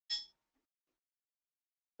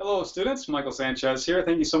Hello students, Michael Sanchez here.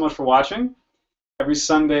 Thank you so much for watching. Every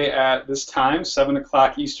Sunday at this time, 7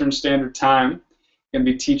 o'clock Eastern Standard Time, I'm going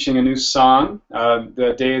to be teaching a new song.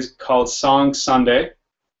 The day is called Song Sunday.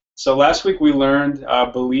 So last week we learned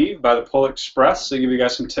Believe by the Polar Express, so I'll give you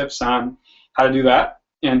guys some tips on how to do that.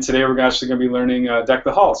 And today we're actually going to be learning Deck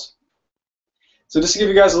the Halls. So just to give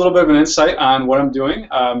you guys a little bit of an insight on what I'm doing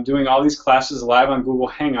all these classes live on Google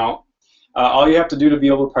Hangout. All you have to do to be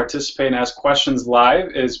able to participate and ask questions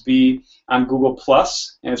live is be on Google+,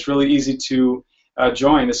 and it's really easy to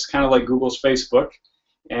join. It's kind of like Google's Facebook,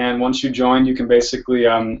 and once you join, you can basically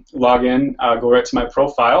log in, go right to my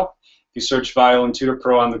profile. You search Violin Tutor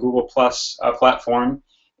Pro on the Google+ platform,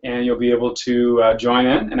 and you'll be able to join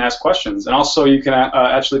in and ask questions. And also, you can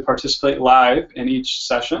actually participate live in each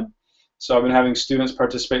session. So I've been having students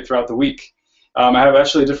participate throughout the week. I have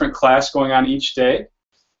actually a different class going on each day.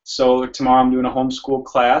 So tomorrow I'm doing a homeschool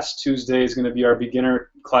class. Tuesday is going to be our beginner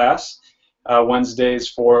class. Wednesdays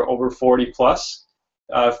for over 40 plus.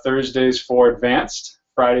 Thursdays for advanced.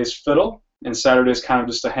 Fridays fiddle. And Saturday's kind of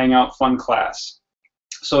just a hangout fun class.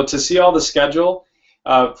 So to see all the schedule,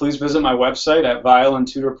 please visit my website at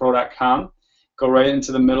violintutorpro.com. Go right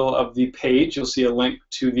into the middle of the page. You'll see a link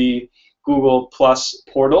to the Google Plus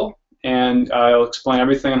portal, and I'll explain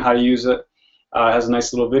everything on how to use it. It has a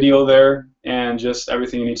nice little video there and just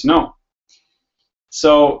everything you need to know.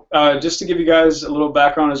 So just to give you guys a little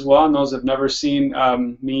background as well, and those that have never seen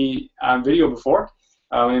me on video before,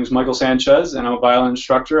 my name is Michael Sanchez, and I'm a violin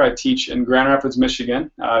instructor. I teach in Grand Rapids, Michigan.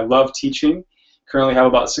 I love teaching. Currently have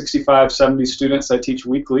about 65, 70 students I teach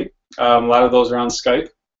weekly. A lot of those are on Skype.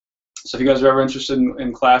 So if you guys are ever interested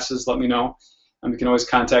in classes, let me know. You can always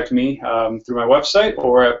contact me through my website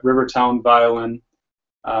or at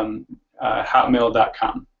rivertownviolin.com.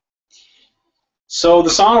 hotmail.com. So the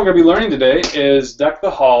song we're going to be learning today is Deck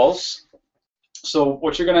the Halls. So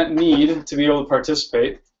what you're going to need to be able to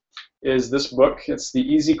participate is this book. It's the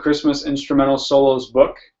Easy Christmas Instrumental Solos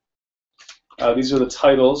book. These are the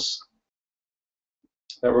titles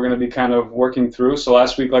that we're going to be kind of working through. So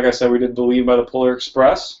last week, like I said, we did Believe by the Polar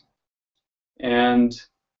Express. And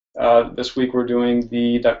this week we're doing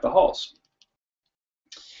the Deck the Halls.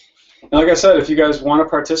 And like I said, if you guys want to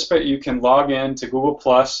participate, you can log in to Google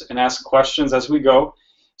Plus and ask questions as we go.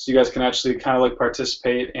 So you guys can actually kind of like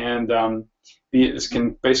participate, and this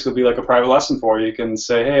can basically be like a private lesson for you. You can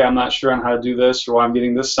say, hey, I'm not sure on how to do this, or why I'm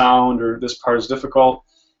getting this sound, or this part is difficult,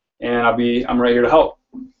 and I'm right here to help.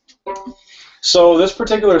 So this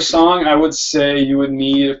particular song, I would say you would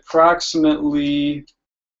need approximately,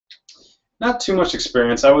 not too much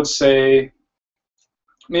experience. I would say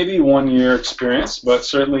maybe 1 year experience, but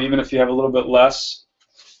certainly even if you have a little bit less,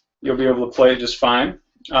 you'll be able to play it just fine.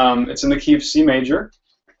 It's in the key of C major.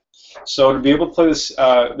 So to be able to play this,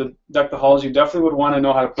 the Deck the Halls, you definitely would want to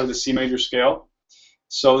know how to play the C major scale.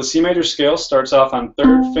 So the C major scale starts off on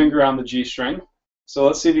 3rd finger on the G string. So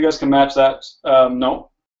let's see if you guys can match that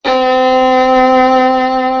note.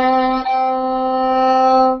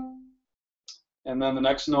 And then the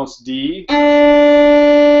next note's D.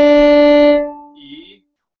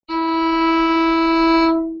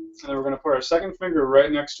 And then we're going to put our 2nd finger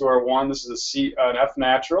right next to our 1. This is an F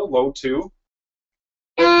natural, low 2.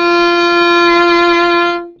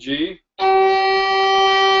 G.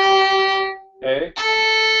 A.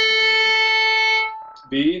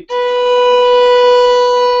 B.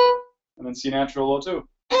 And then C natural, low 2.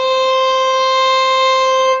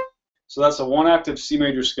 So that's a 1-octave C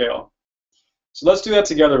major scale. So let's do that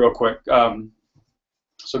together real quick.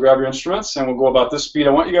 So grab your instruments, and we'll go about this speed.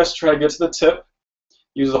 I want you guys to try to get to the tip.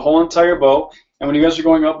 Use the whole entire bow, and when you guys are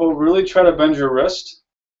going up, really try to bend your wrist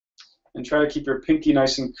and try to keep your pinky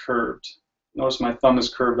nice and curved. Notice my thumb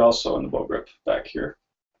is curved also in the bow grip back here.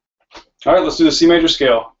 All right, let's do the C major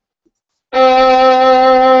scale.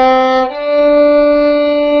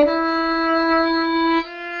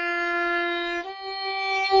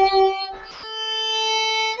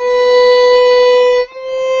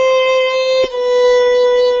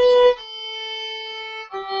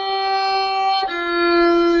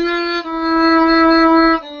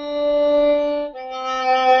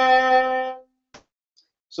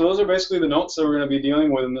 So those are basically the notes that we're going to be dealing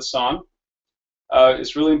with in this song.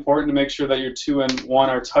 It's really important to make sure that your 2 and 1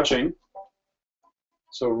 are touching.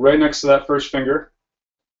 So right next to that 1st finger.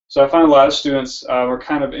 So I find a lot of students are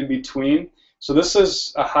kind of in between. So this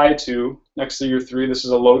is a high 2 next to your 3. This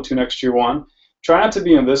is a low 2 next to your 1. Try not to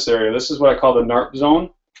be in this area. This is what I call the NARP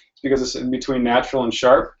zone. It's because it's in between natural and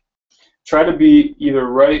sharp. Try to be either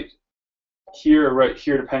right here or right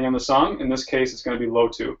here depending on the song. In this case, it's going to be low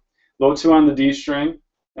 2. Low 2 on the D string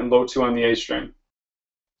and low 2 on the A string.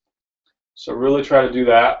 So really try to do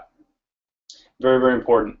that. Very, very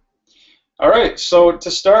important. All right, so to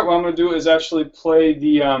start, what I'm going to do is actually play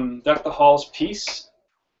the Deck the Halls piece.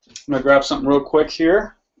 I'm going to grab something real quick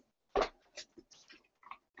here.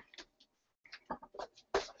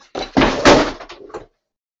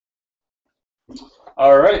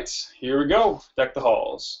 All right, here we go. Deck the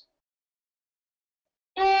Halls.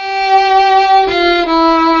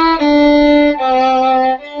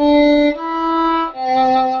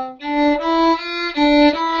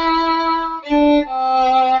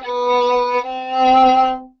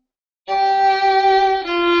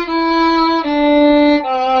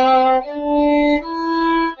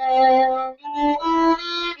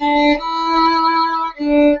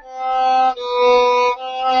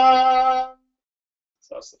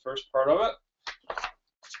 So that's the first part of it.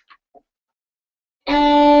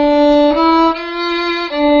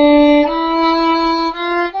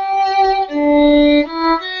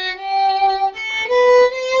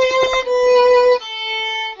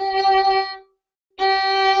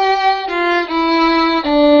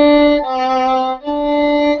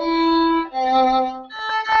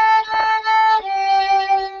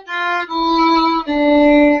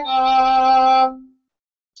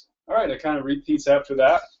 All right, it kind of repeats after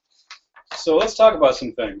that. So let's talk about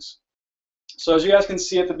some things. So as you guys can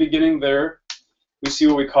see at the beginning there, we see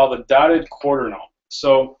what we call the dotted quarter note.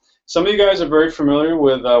 So some of you guys are very familiar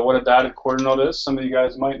with what a dotted quarter note is. Some of you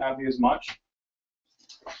guys might not be as much.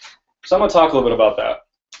 So I'm going to talk a little bit about that.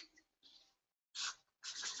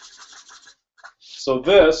 So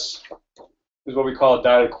this is what we call a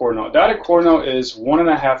dotted quarter note. Dotted quarter note is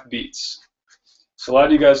 1.5 beats. So a lot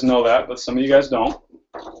of you guys know that, but some of you guys don't.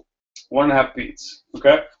 1.5 beats,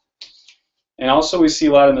 okay? And also we see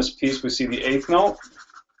a lot in this piece, we see the 8th note,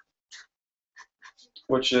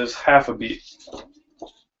 which is 1/2 beat.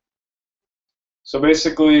 So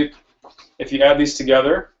basically, if you add these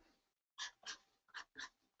together,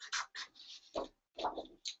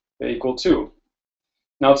 they equal 2.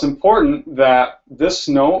 Now it's important that this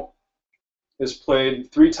note is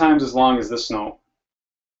played 3 times as long as this note.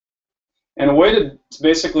 And a way to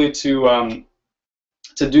basically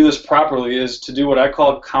to do this properly is to do what I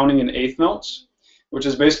call counting in 8th notes, which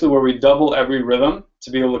is basically where we double every rhythm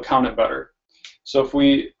to be able to count it better. So if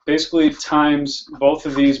we basically times both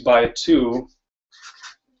of these by 2,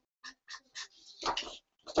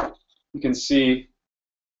 you can see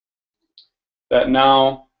that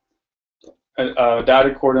now a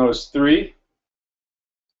dotted quarter note is 3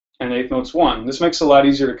 and 8th note's 1. This makes it a lot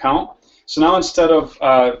easier to count. So now instead of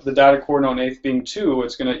the dotted quarter note in 8th being 2,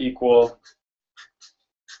 it's going to equal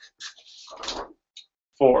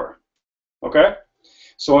 4. Okay?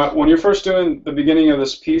 So when you're first doing the beginning of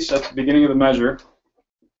this piece, at the beginning of the measure,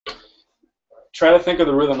 try to think of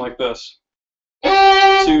the rhythm like this.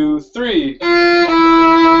 2, 3.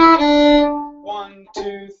 1,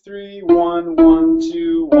 2, 3, 1, 1,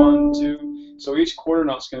 2, 1, 2. So each quarter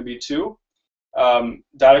note is going to be 2.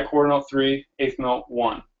 Dotted quarter note 3, 8th note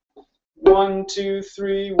 1. 1, 2,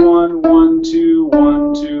 3, 1, 1, 2,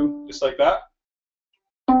 1, 2. Just like that.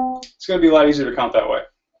 It's going to be a lot easier to count that way.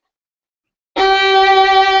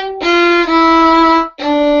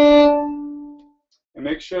 And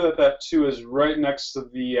make sure that that 2 is right next to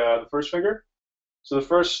the first finger. So the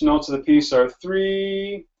first notes of the piece are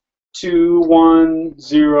 3, 2, 1,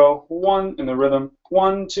 0, 1 in the rhythm.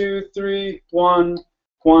 1, 2, 3, 1,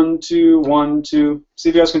 1, 2, 1, 2. See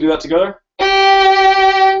if you guys can do that together.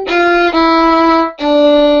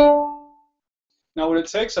 Now what it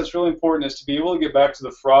takes that's really important is to be able to get back to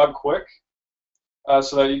the frog quick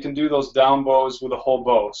so that you can do those down bows with a whole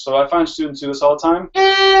bow. So I find students do this all the time.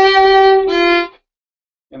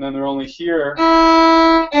 And then they're only here.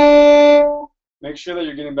 Make sure that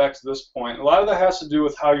you're getting back to this point. A lot of that has to do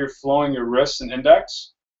with how you're flowing your wrists and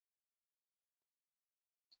index.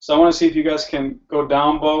 So I want to see if you guys can go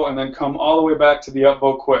down bow and then come all the way back to the up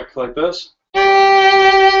bow quick, like this.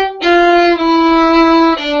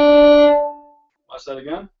 Watch that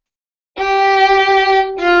again.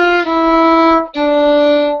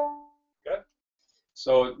 Okay.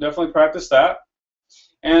 So definitely practice that.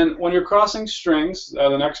 And when you're crossing strings,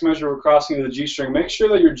 the next measure we're crossing is the G string. Make sure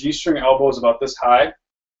that your G string elbow is about this high.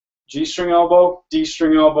 G string elbow, D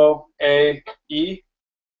string elbow, A, E.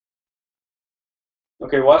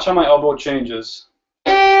 Okay, watch how my elbow changes.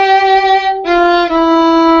 And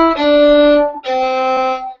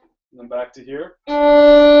then back to here. And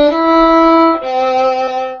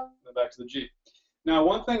then back to the G. Now,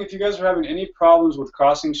 one thing, if you guys are having any problems with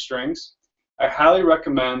crossing strings, I highly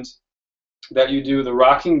recommend that you do the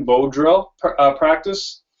rocking bow drill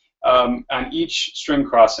practice on each string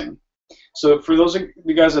crossing. So for those of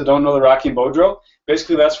you guys that don't know the rocking bow drill,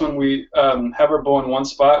 basically that's when we have our bow in one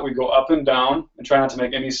spot, we go up and down and try not to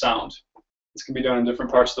make any sound. This can be done in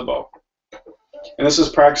different parts of the bow. And this is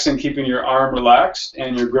practicing keeping your arm relaxed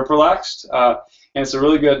and your grip relaxed, and it's a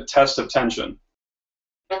really good test of tension.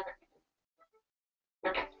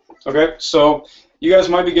 Okay, so you guys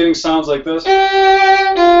might be getting sounds like this.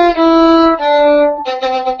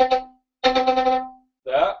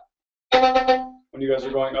 That, when you guys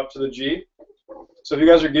are going up to the G. So if you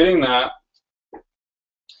guys are getting that,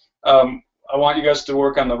 I want you guys to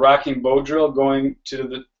work on the rocking bow drill going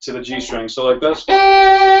to the G string. So like this.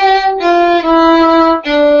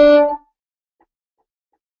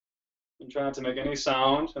 And try not to make any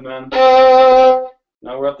sound, and then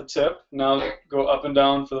now we're at the tip. Now go up and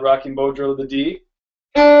down for the rocking bow drill to the D.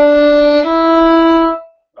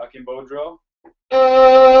 Rocking bow drill.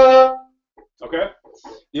 Okay.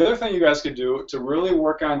 The other thing you guys could do to really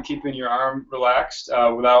work on keeping your arm relaxed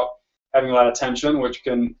without having a lot of tension, which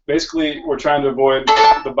can basically, we're trying to avoid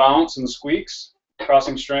the bounce and the squeaks,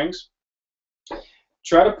 crossing strings.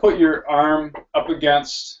 Try to put your arm up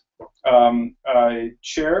against a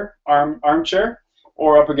chair, armchair,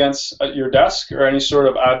 or up against your desk or any sort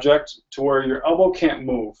of object to where your elbow can't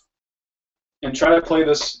move. And try to play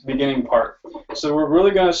this beginning part. So we're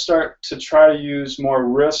really going to start to try to use more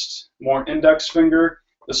wrist, more index finger,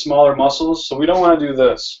 the smaller muscles. So we don't want to do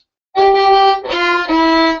this.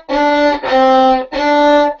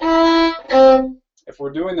 If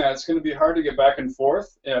we're doing that, it's going to be hard to get back and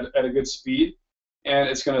forth at a good speed, and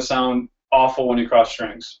it's going to sound awful when you cross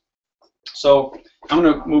strings. So I'm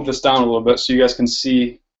going to move this down a little bit so you guys can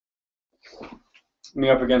see me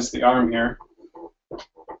up against the arm here.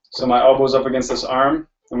 So my elbow's up against this arm.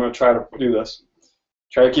 I'm going to try to do this.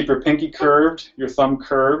 Try to keep your pinky curved, your thumb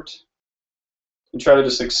curved, and try to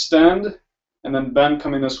just extend and then bend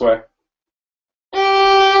coming this way.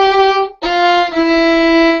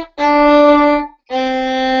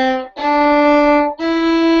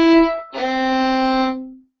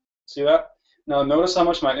 See that? Now notice how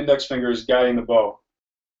much my index finger is guiding the bow.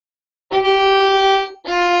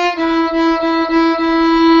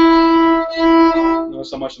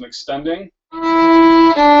 Notice how much I'm extending.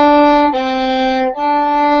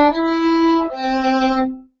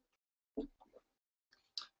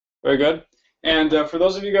 Very good. And for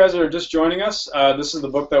those of you guys that are just joining us, this is the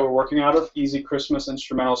book that we're working out of, Easy Christmas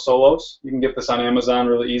Instrumental Solos. You can get this on Amazon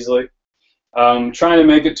really easily. Trying to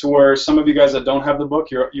make it to where some of you guys that don't have the book,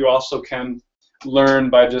 you also can learn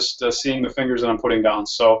by just seeing the fingers that I'm putting down.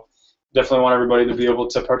 So definitely want everybody to be able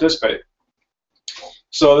to participate.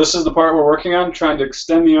 So this is the part we're working on, trying to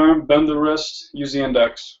extend the arm, bend the wrist, use the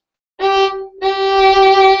index.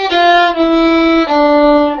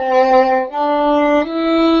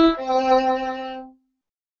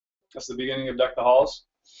 That's the beginning of Deck the Halls.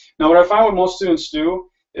 Now what I find what most students do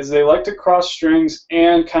is they like to cross strings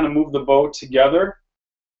and kind of move the bow together at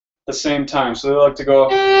the same time. So they like to go,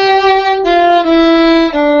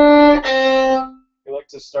 they like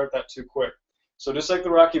to start that too quick. So just like the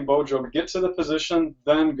rocking bow drill, get to the position,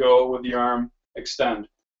 then go with the arm, extend.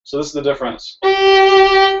 So this is the difference.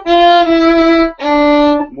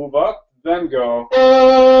 Move up, then go.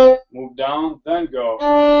 Move down, then go.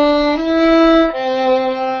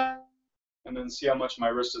 And then see how much my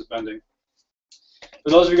wrist is bending. For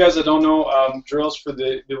those of you guys that don't know drills for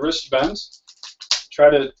the wrist bends, try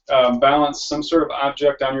to balance some sort of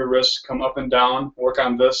object on your wrist, come up and down, work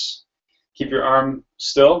on this, keep your arm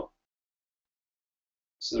still.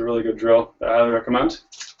 This is a really good drill that I highly recommend.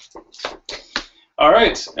 All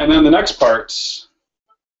right, and then the next part.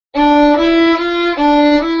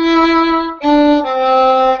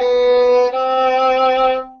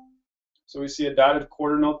 So we see a dotted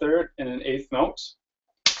quarter note there and an eighth note.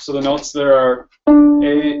 So the notes there are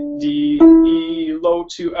A, D, E, low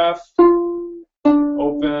 2, F,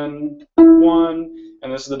 open 1,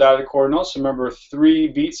 and this is the dotted quarter note. So remember 3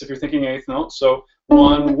 beats if you're thinking eighth note. So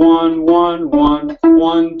 1, 1, 1, 1,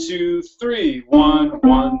 1, 2, 3, 1,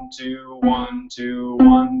 1, 2, 1, 2,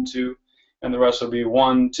 1, 2, and the rest will be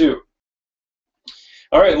 1, 2.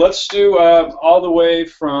 All right, let's do all the way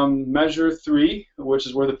from measure 3, which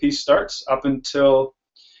is where the piece starts, up until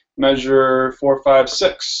measure 4, 5,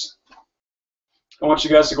 6. I want you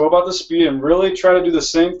guys to go about the speed and really try to do the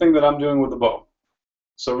same thing that I'm doing with the bow.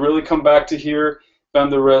 So really come back to here,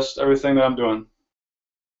 bend the wrist, everything that I'm doing.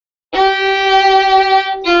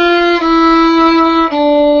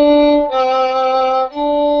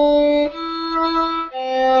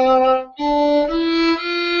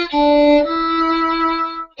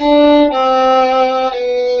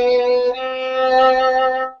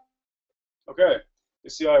 Okay, you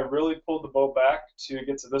see how I really pulled the bow back to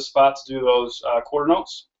get to this spot to do those quarter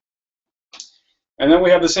notes. And then we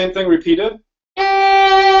have the same thing repeated.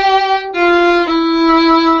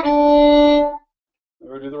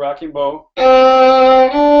 We'll do the rocking bow.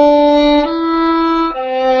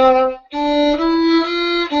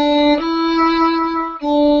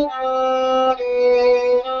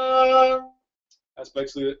 That's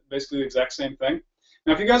basically the exact same thing.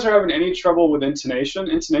 Now, if you guys are having any trouble with intonation,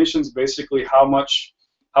 intonation is basically how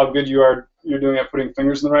good you're doing at putting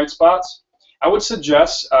fingers in the right spots. I would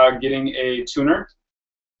suggest getting a tuner.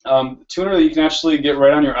 Tuner that you can actually get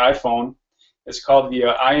right on your iPhone. It's called the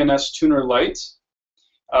INS Tuner Lite.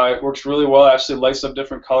 It works really well. It actually lights up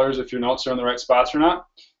different colors if your notes are in the right spots or not.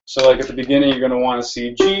 So like at the beginning, you're going to want to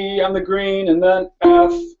see G on the green, and then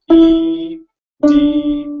F, E,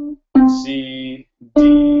 D, C,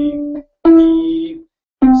 D, E,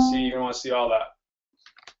 C. You're going to want to see all that.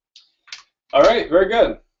 All right, very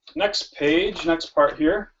good. Next page, next part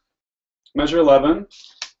here. Measure 11.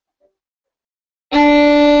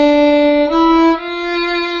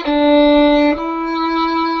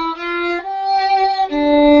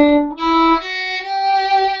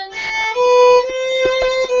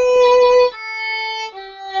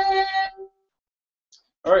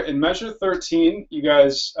 All right, in measure 13, you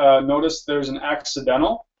guys notice there's an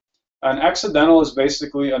accidental. An accidental is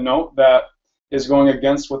basically a note that is going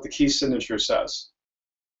against what the key signature says.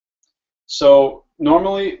 So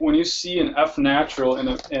normally, when you see an F natural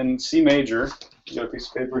in C major, you got a piece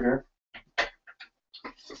of paper here.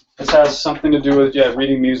 This has something to do with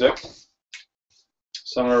reading music.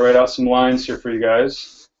 So I'm going to write out some lines here for you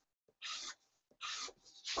guys.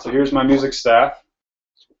 So here's my music staff.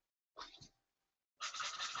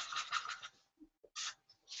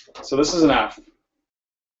 So this is an F.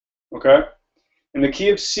 Okay? In the key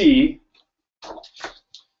of C,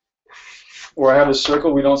 where I have a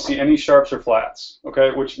circle, we don't see any sharps or flats,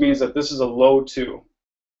 okay? Which means that this is a low 2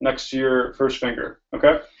 next to your first finger,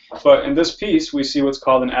 okay? But in this piece, we see what's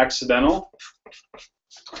called an accidental,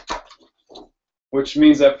 which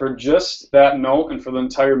means that for just that note and for the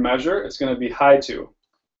entire measure, it's going to be high 2.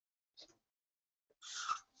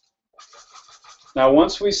 Now,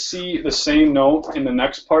 once we see the same note in the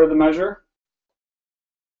next part of the measure,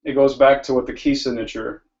 it goes back to what the key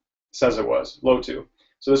signature says it was, low 2.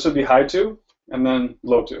 So this would be high 2 and then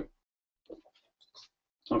low 2.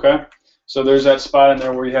 Okay? So there's that spot in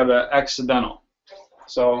there where you have that accidental.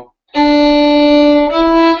 So there's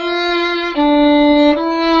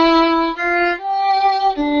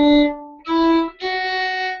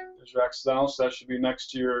your accidental, so that should be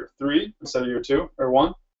next to your 3 instead of your 2 or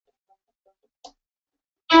 1.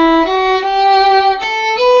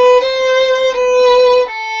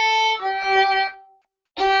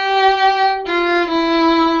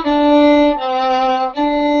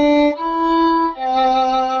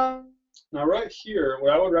 Now right here,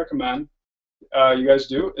 what I would recommend you guys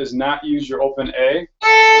do is not use your open A.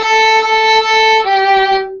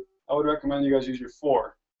 I would recommend you guys use your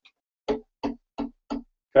 4.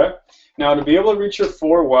 Okay? Now to be able to reach your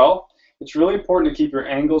 4 well, it's really important to keep your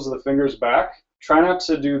angles of the fingers back. Try not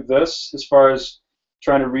to do this as far as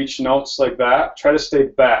trying to reach notes like that. Try to stay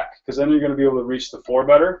back, because then you're going to be able to reach the 4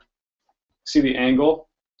 better. See the angle?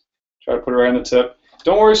 Try to put it right on the tip.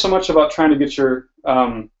 Don't worry so much about trying to get your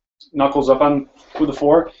knuckles up on with the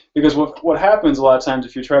 4, because what happens a lot of times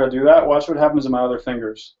if you try to do that, watch what happens in my other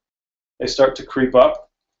fingers. They start to creep up.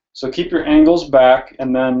 So keep your angles back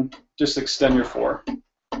and then just extend your 4.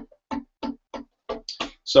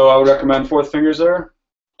 So I would recommend 4th fingers there.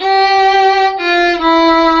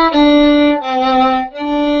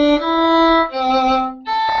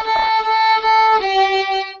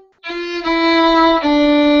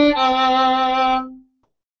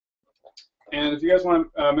 And if you guys want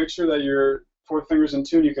to make sure that your 4th finger's in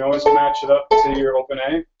tune, you can always match it up to your open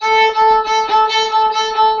A.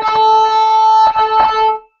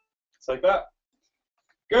 It's like that.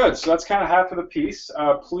 Good, so that's kind of half of the piece.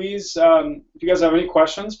 Please, if you guys have any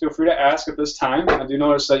questions, feel free to ask at this time. I do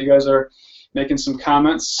notice that you guys are making some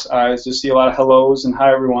comments. I just see a lot of hellos and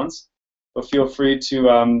hi everyone's. But feel free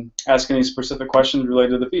to ask any specific questions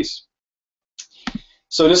related to the piece.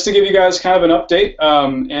 So just to give you guys kind of an update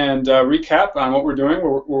and recap on what we're doing,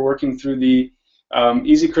 we're working through the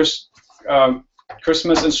Easy Christmas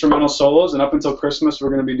instrumental solos, and up until Christmas we're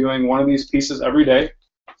going to be doing one of these pieces every day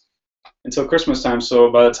until Christmas time.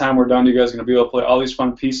 So by the time we're done, you guys are going to be able to play all these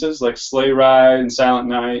fun pieces like Sleigh Ride and Silent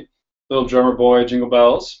Night, Little Drummer Boy, Jingle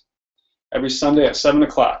Bells, every Sunday at 7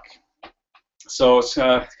 o'clock. So it's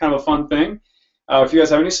kind of a fun thing. If you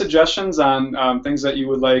guys have any suggestions on things that you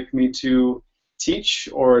would like me to teach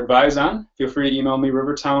or advise on, feel free to email me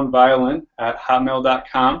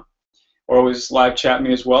rivertownviolin@hotmail.com, or always live chat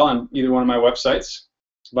me as well on either one of my websites,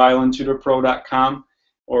 violintutorpro.com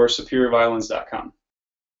or superiorviolins.com.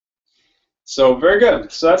 So very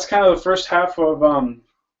good. So that's kind of the first half of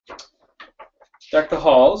Deck the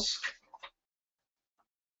Halls.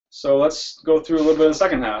 So let's go through a little bit of the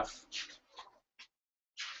second half.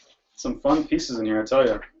 Some fun pieces in here, I tell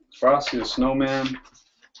you. Frosty the Snowman.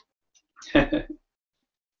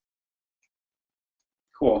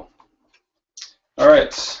 Cool. All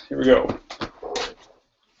right, here we go.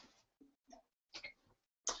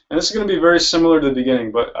 And this is going to be very similar to the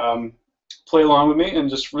beginning, but play along with me and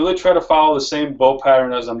just really try to follow the same bow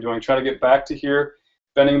pattern as I'm doing. Try to get back to here,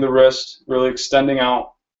 bending the wrist, really extending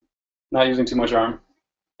out, not using too much arm.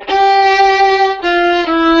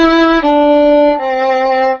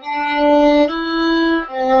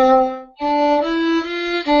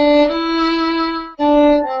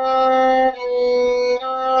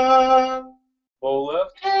 Bow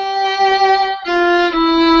lift.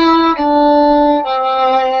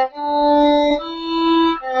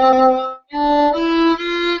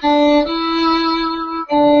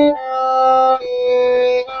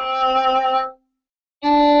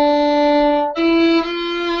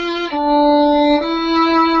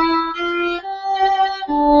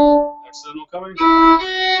 Accidental coming.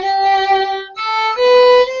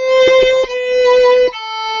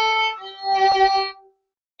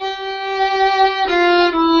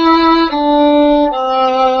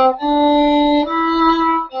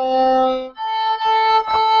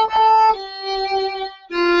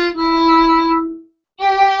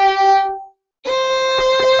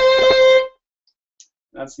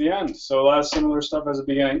 That's the end. So a lot of similar stuff as the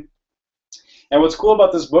beginning. And what's cool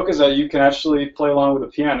about this book is that you can actually play along with a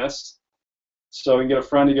pianist. So you can get a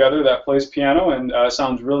friend together that plays piano, and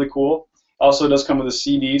sounds really cool. Also, it does come with a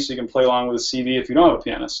CD, so you can play along with a CD if you don't have a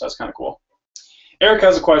pianist. So that's kind of cool. Eric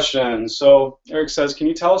has a question. So Eric says, can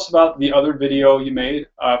you tell us about the other video you made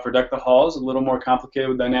for Deck the Halls, a little more complicated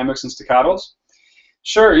with dynamics and staccatos?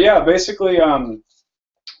 Sure, yeah. Basically, the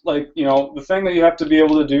thing that you have to be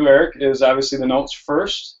able to do, Eric, is obviously the notes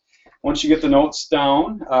first. Once you get the notes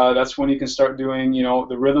down, that's when you can start doing,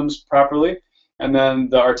 the rhythms properly, and then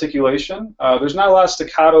the articulation. There's not a lot of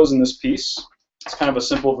staccatos in this piece. It's kind of a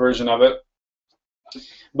simple version of it.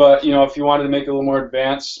 But if you wanted to make it a little more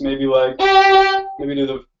advanced, maybe do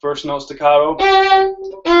the first note staccato.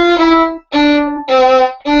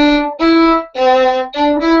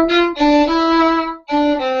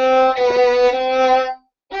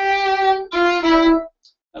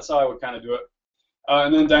 That's how I would kind of do it.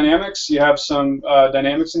 And then dynamics, you have some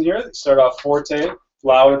dynamics in here. They start off forte,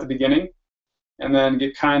 loud at the beginning, and then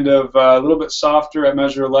get kind of a little bit softer at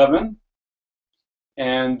measure 11,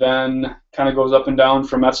 and then kind of goes up and down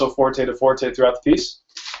from mezzo forte to forte throughout the piece.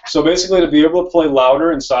 So basically, to be able to play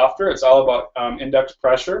louder and softer, it's all about index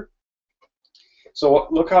pressure. So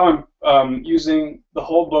look how I'm using the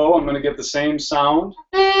whole bow. I'm going to get the same sound.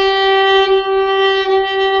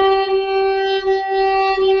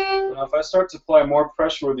 Now if I start to apply more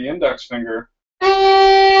pressure with the index finger,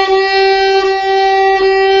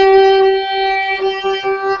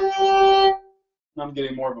 I'm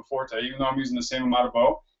getting more of a forte, even though I'm using the same amount of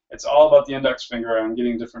bow. It's all about the index finger, and I'm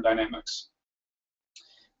getting different dynamics.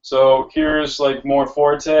 So here's like more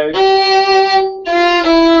forte.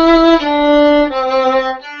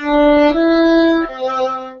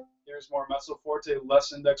 Here's more mezzo forte,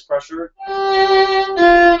 less index pressure.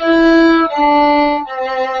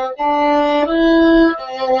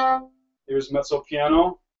 Here's mezzo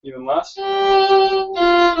piano, even less.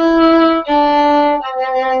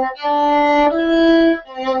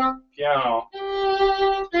 Piano.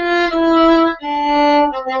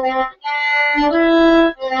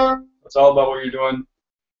 It's all about what you're doing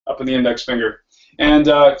up in the index finger. And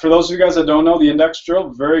for those of you guys that don't know, the index drill,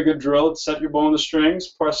 very good drill. Set your bow on the strings,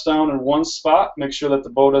 press down in one spot, make sure that the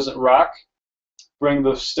bow doesn't rock. Bring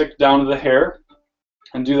the stick down to the hair,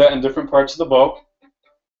 and do that in different parts of the bow.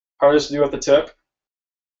 Hardest to do at the tip.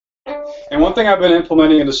 And one thing I've been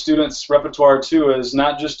implementing into students' repertoire too is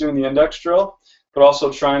not just doing the index drill, but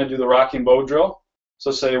also trying to do the rocking bow drill.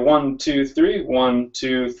 So say 1, 2, 3, 1,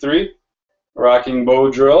 2, 3. Rocking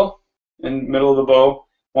bow drill in middle of the bow.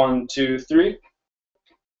 1, 2, 3.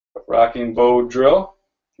 Rocking bow drill,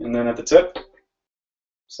 and then at the tip,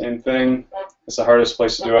 same thing. It's the hardest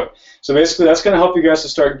place to do it. So basically, that's going to help you guys to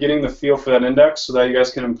start getting the feel for that index, so that you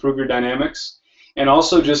guys can improve your dynamics, and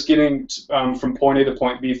also just getting from point A to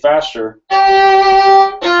point B faster.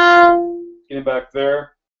 Getting back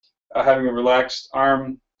there, having a relaxed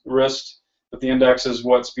arm, wrist, but the index is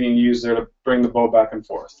what's being used there to bring the bow back and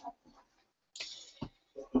forth.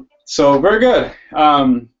 So very good.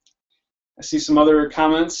 I see some other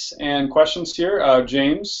comments and questions here.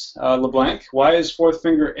 James LeBlanc, why is fourth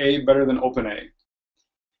finger A better than open A?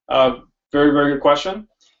 Very, very good question.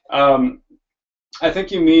 I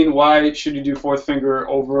think you mean why should you do fourth finger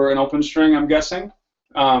over an open string, I'm guessing.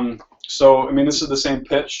 So, I mean, this is the same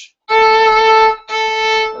pitch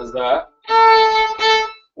as that.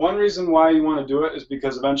 One reason why you want to do it is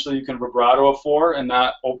because eventually you can vibrato a 4 and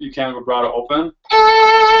not you can't vibrato open.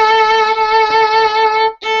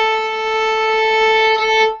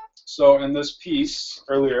 So in this piece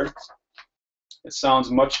earlier, it sounds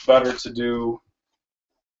much better to do.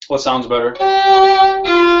 What sounds better?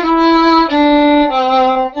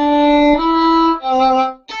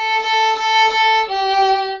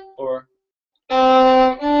 Or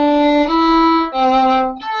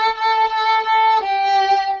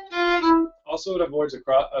also it avoids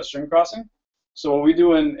a string crossing. So what we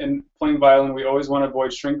do in playing violin, we always want to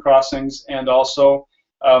avoid string crossings, and also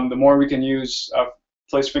the more we can use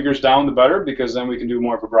place fingers down, the better, because then we can do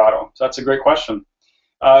more vibrato. So that's a great question.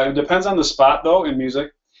 It depends on the spot, though, in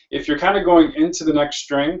music. If you're kind of going into the next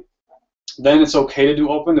string, then it's okay to do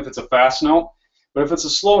open if it's a fast note. But if it's a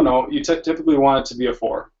slow note, you typically want it to be a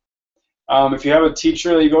 4. If you have a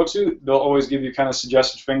teacher that you go to, they'll always give you kind of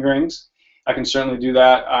suggested fingerings. I can certainly do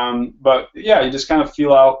that. But yeah, you just kind of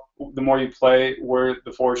feel out the more you play where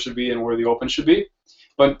the 4 should be and where the open should be.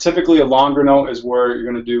 But typically a longer note is where you're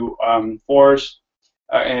going to do 4s.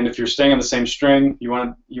 And if you're staying on the same string, you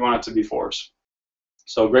want it to be 4s.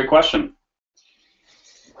 So great question.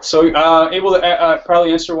 So able to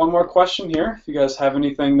probably answer one more question here, if you guys have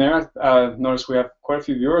anything there. Notice we have quite a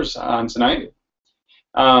few viewers on tonight.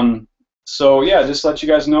 So yeah, just to let you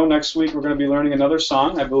guys know, next week we're going to be learning another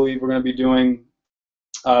song. I believe we're going to be doing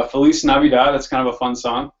Feliz Navidad. That's kind of a fun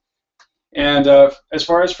song. And as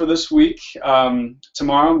far as for this week,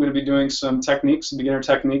 tomorrow I'm going to be doing some techniques, some beginner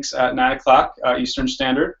techniques at 9 o'clock Eastern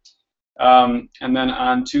Standard. And then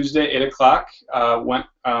on Tuesday, 8 o'clock,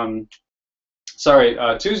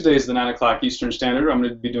 Tuesday is the 9 o'clock Eastern Standard. I'm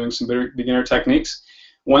going to be doing some beginner techniques.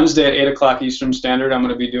 Wednesday at 8 o'clock Eastern Standard, I'm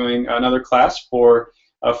going to be doing another class for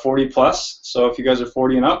 40 plus. So if you guys are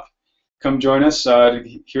 40 and up, come join us to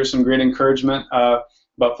hear some great encouragement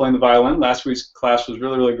about playing the violin. Last week's class was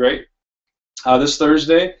really, really great. This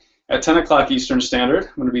Thursday at 10 o'clock Eastern Standard,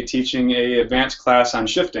 I'm going to be teaching an advanced class on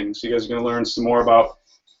shifting. So you guys are going to learn some more about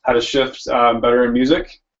how to shift better in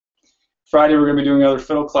music. Friday we're going to be doing another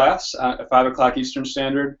fiddle class at 5 o'clock Eastern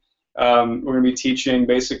Standard. We're going to be teaching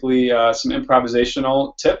basically some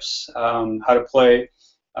improvisational tips, how to play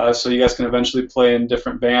so you guys can eventually play in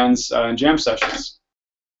different bands and jam sessions.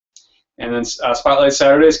 And then Spotlight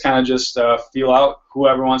Saturdays, kind of just feel out.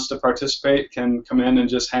 Whoever wants to participate can come in and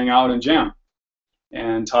just hang out and jam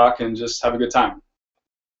and talk and just have a good time.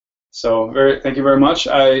 So thank you very much.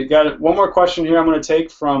 I got one more question here I'm going to take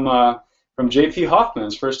from JP Hoffman.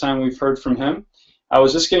 It's the first time we've heard from him. I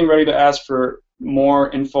was just getting ready to ask for more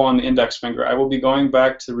info on the index finger. I will be going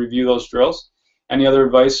back to review those drills. Any other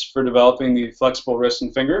advice for developing the flexible wrists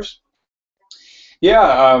and fingers?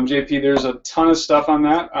 Yeah, JP, there's a ton of stuff on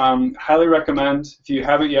that. Highly recommend, if you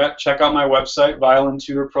haven't yet, check out my website,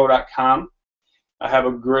 violintutorpro.com. I have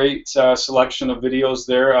a great selection of videos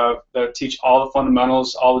there that teach all the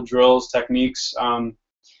fundamentals, all the drills, techniques, so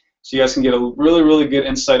you guys can get a really, really good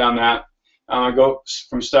insight on that. I go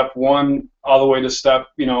from step 1 all the way to step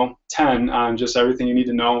 10 on just everything you need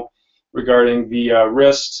to know regarding the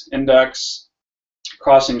wrist, index,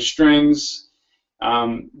 crossing strings.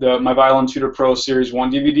 My Violin Tutor Pro Series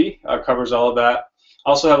 1 DVD covers all of that. I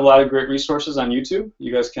also have a lot of great resources on YouTube.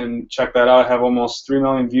 You guys can check that out. I have almost 3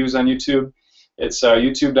 million views on YouTube. It's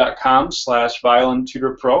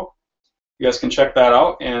youtube.com/violintutorpro. You guys can check that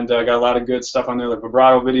out, and I got a lot of good stuff on there, like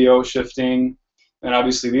vibrato video, shifting, and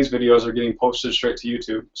obviously these videos are getting posted straight to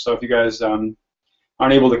YouTube. So if you guys aren't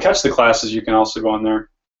able to catch the classes, you can also go on there.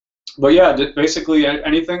 But yeah, basically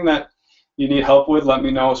anything that you need help with, let me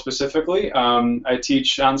know specifically. I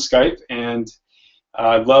teach on Skype, and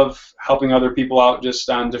I love helping other people out just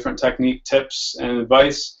on different technique tips and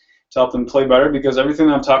advice to help them play better, because everything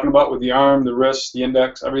that I'm talking about with the arm, the wrist, the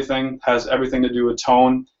index, everything has everything to do with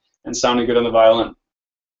tone and sounding good on the violin.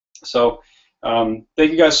 So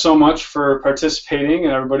thank you guys so much for participating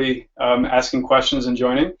and everybody asking questions and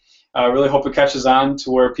joining. I really hope it catches on to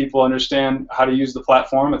where people understand how to use the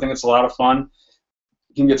platform. I think it's a lot of fun.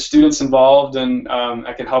 You can get students involved, and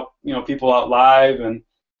I can help people out live, and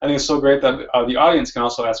I think it's so great that the audience can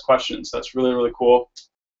also ask questions. That's really, really cool.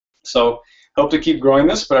 So hope to keep growing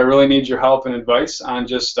this, but I really need your help and advice on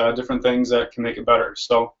just different things that can make it better.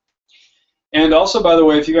 So, and also, by the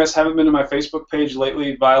way, if you guys haven't been to my Facebook page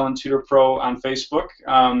lately, Violin Tutor Pro on Facebook,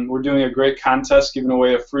 we're doing a great contest giving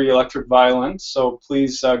away a free electric violin. So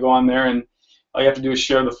please go on there, and all you have to do is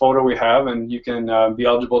share the photo we have, and you can be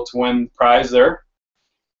eligible to win prize there.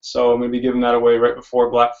 So I'm going to be giving that away right before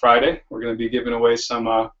Black Friday. We're going to be giving away some,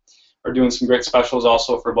 or doing some great specials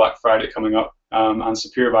also for Black Friday coming up on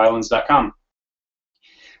superiorviolins.com.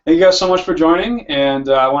 Thank you guys so much for joining, and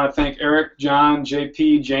I want to thank Eric, John,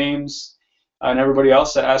 JP, James, and everybody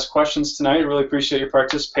else that asked questions tonight. I really appreciate your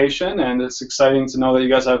participation, and it's exciting to know that you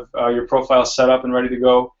guys have your profile set up and ready to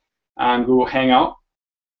go on Google Hangout.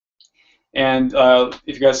 And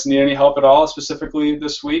if you guys need any help at all, specifically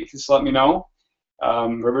this week, just let me know.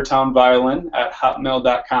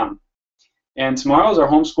 rivertownviolin@hotmail.com. And tomorrow is our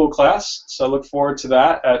homeschool class, so I look forward to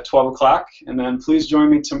that at 12 o'clock. And then please join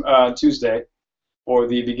me Tuesday for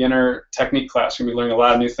the beginner technique class. We're going to be learning a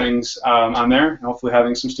lot of new things on there, and hopefully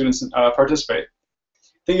having some students participate.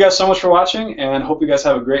 Thank you guys so much for watching, and hope you guys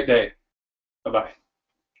have a great day. Bye-bye.